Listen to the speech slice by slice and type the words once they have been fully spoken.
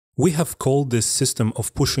We have called this system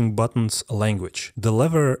of pushing buttons a language. The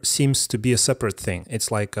lever seems to be a separate thing.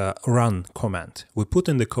 It's like a run command. We put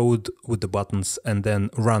in the code with the buttons and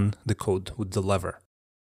then run the code with the lever.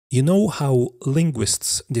 You know how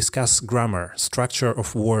linguists discuss grammar, structure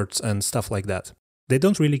of words and stuff like that? They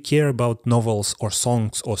don't really care about novels or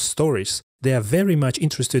songs or stories. They are very much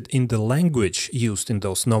interested in the language used in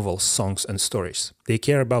those novels, songs and stories. They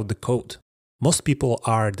care about the code. Most people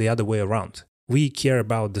are the other way around. We care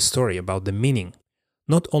about the story, about the meaning.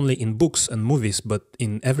 Not only in books and movies, but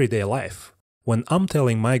in everyday life. When I'm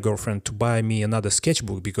telling my girlfriend to buy me another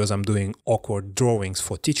sketchbook because I'm doing awkward drawings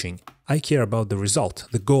for teaching, I care about the result,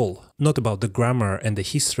 the goal, not about the grammar and the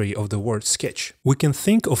history of the word sketch. We can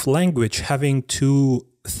think of language having two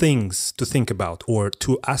things to think about, or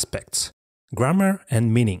two aspects. Grammar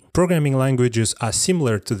and meaning. Programming languages are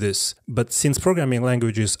similar to this, but since programming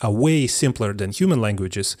languages are way simpler than human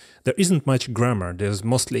languages, there isn't much grammar, there's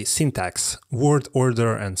mostly syntax, word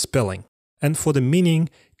order and spelling. And for the meaning,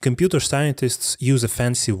 computer scientists use a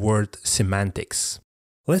fancy word, semantics.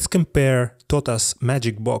 Let's compare Tota's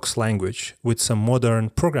magic box language with some modern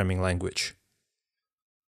programming language.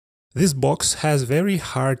 This box has very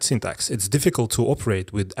hard syntax. It's difficult to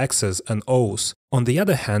operate with X's and O's. On the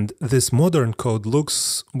other hand, this modern code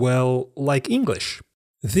looks, well, like English.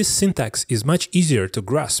 This syntax is much easier to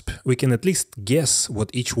grasp. We can at least guess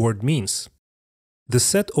what each word means. The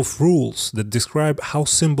set of rules that describe how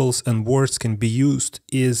symbols and words can be used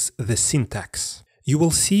is the syntax. You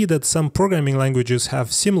will see that some programming languages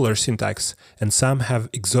have similar syntax and some have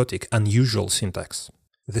exotic, unusual syntax.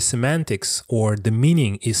 The semantics or the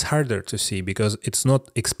meaning is harder to see because it's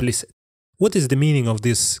not explicit. What is the meaning of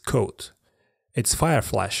this code? It's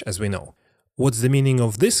Fireflash, as we know. What's the meaning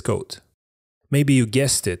of this code? Maybe you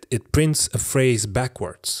guessed it, it prints a phrase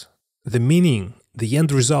backwards. The meaning, the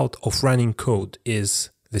end result of running code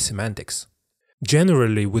is the semantics.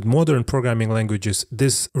 Generally, with modern programming languages,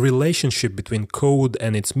 this relationship between code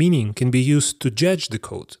and its meaning can be used to judge the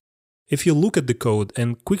code. If you look at the code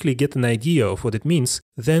and quickly get an idea of what it means,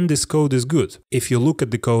 then this code is good. If you look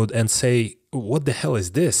at the code and say, what the hell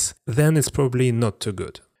is this? Then it's probably not too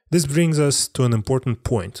good. This brings us to an important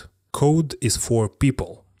point. Code is for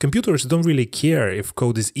people. Computers don't really care if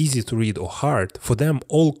code is easy to read or hard. For them,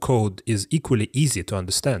 all code is equally easy to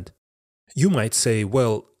understand. You might say,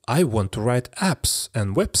 well, I want to write apps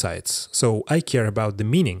and websites, so I care about the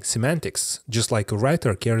meaning, semantics, just like a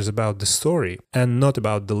writer cares about the story and not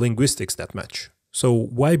about the linguistics that much. So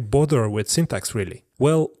why bother with syntax really?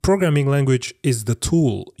 Well, programming language is the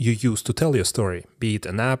tool you use to tell your story, be it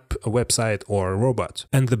an app, a website or a robot.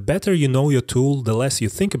 And the better you know your tool, the less you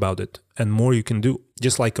think about it and more you can do.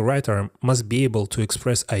 Just like a writer must be able to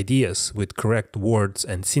express ideas with correct words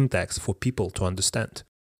and syntax for people to understand.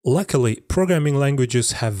 Luckily, programming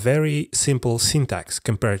languages have very simple syntax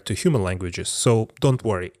compared to human languages, so don't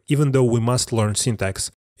worry. Even though we must learn syntax,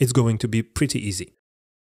 it's going to be pretty easy.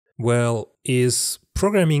 Well, is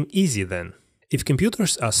programming easy then? If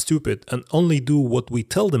computers are stupid and only do what we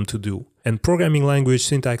tell them to do, and programming language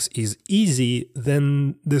syntax is easy,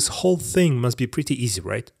 then this whole thing must be pretty easy,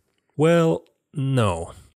 right? Well,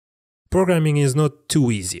 no. Programming is not too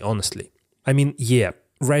easy, honestly. I mean, yeah.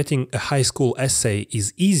 Writing a high school essay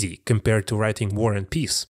is easy compared to writing War and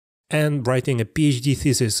Peace. And writing a PhD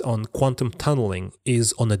thesis on quantum tunneling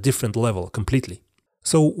is on a different level completely.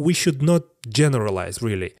 So we should not generalize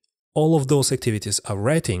really. All of those activities are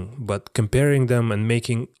writing, but comparing them and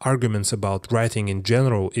making arguments about writing in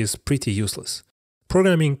general is pretty useless.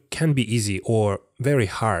 Programming can be easy or very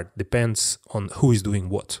hard, depends on who is doing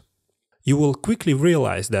what. You will quickly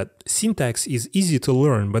realize that syntax is easy to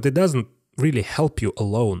learn, but it doesn't really help you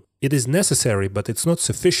alone. It is necessary, but it's not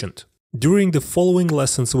sufficient. During the following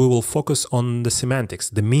lessons, we will focus on the semantics,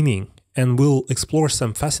 the meaning, and we'll explore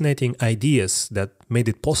some fascinating ideas that made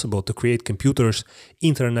it possible to create computers,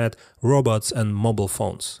 internet, robots, and mobile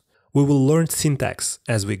phones. We will learn syntax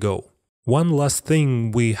as we go. One last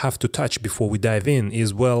thing we have to touch before we dive in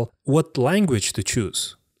is, well, what language to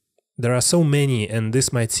choose? There are so many, and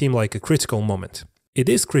this might seem like a critical moment. It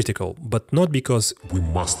is critical, but not because we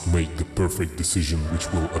must make the perfect decision which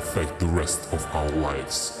will affect the rest of our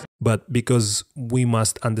lives. But because we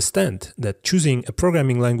must understand that choosing a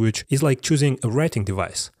programming language is like choosing a writing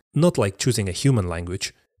device, not like choosing a human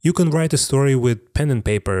language. You can write a story with pen and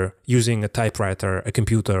paper, using a typewriter, a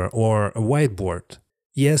computer, or a whiteboard.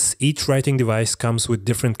 Yes, each writing device comes with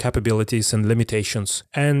different capabilities and limitations,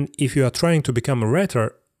 and if you are trying to become a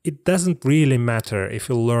writer, it doesn't really matter if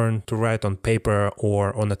you learn to write on paper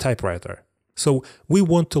or on a typewriter. So we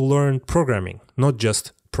want to learn programming, not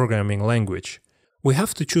just programming language. We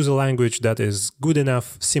have to choose a language that is good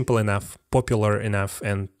enough, simple enough, popular enough,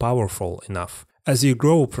 and powerful enough. As you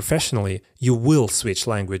grow professionally, you will switch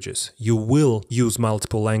languages. You will use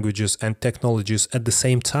multiple languages and technologies at the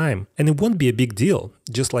same time. And it won't be a big deal,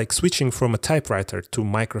 just like switching from a typewriter to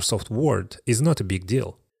Microsoft Word is not a big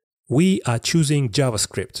deal. We are choosing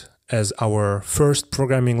JavaScript as our first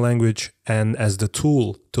programming language and as the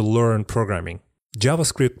tool to learn programming.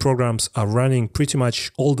 JavaScript programs are running pretty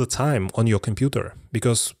much all the time on your computer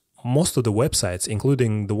because most of the websites,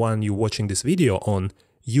 including the one you're watching this video on,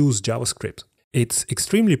 use JavaScript. It's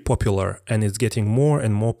extremely popular and it's getting more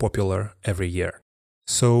and more popular every year.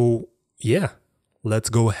 So yeah, let's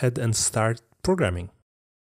go ahead and start programming.